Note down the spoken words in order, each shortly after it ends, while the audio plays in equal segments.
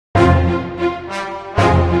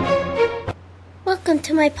welcome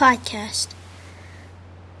to my podcast.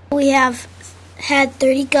 We have had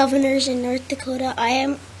 30 governors in North Dakota. I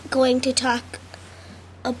am going to talk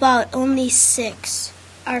about only 6.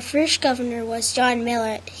 Our first governor was John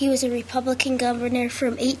Millett. He was a Republican governor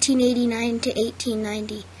from 1889 to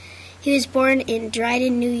 1890. He was born in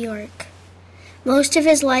Dryden, New York. Most of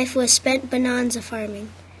his life was spent bonanza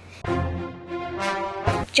farming.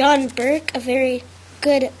 John Burke,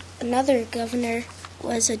 another governor,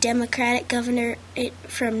 was a Democratic governor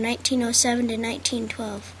from 1907 to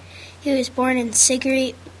 1912. He was born in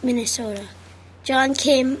Sigri, Minnesota. John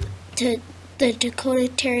came to the Dakota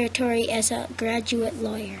Territory as a graduate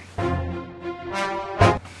lawyer.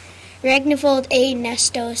 Ragnvold A.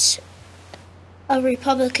 Nestos, a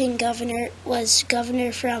Republican governor, was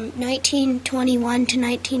governor from 1921 to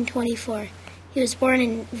 1924. He was born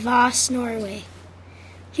in Voss, Norway.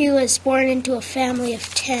 He was born into a family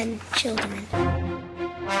of 10 children.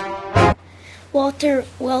 Walter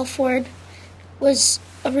Welford was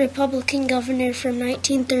a Republican governor from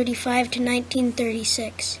 1935 to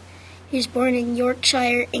 1936. He was born in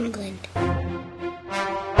Yorkshire, England.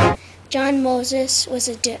 John Moses was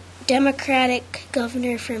a Democratic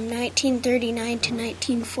governor from 1939 to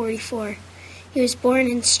 1944. He was born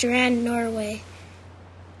in Strand, Norway.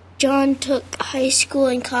 John took high school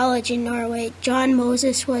and college in Norway. John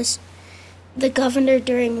Moses was the governor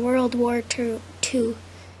during World War II.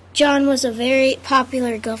 John was a very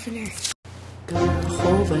popular governor.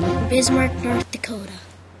 Bismarck, North Dakota.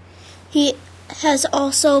 He has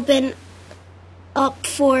also been up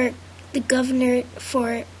for the governor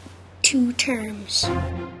for 2 terms.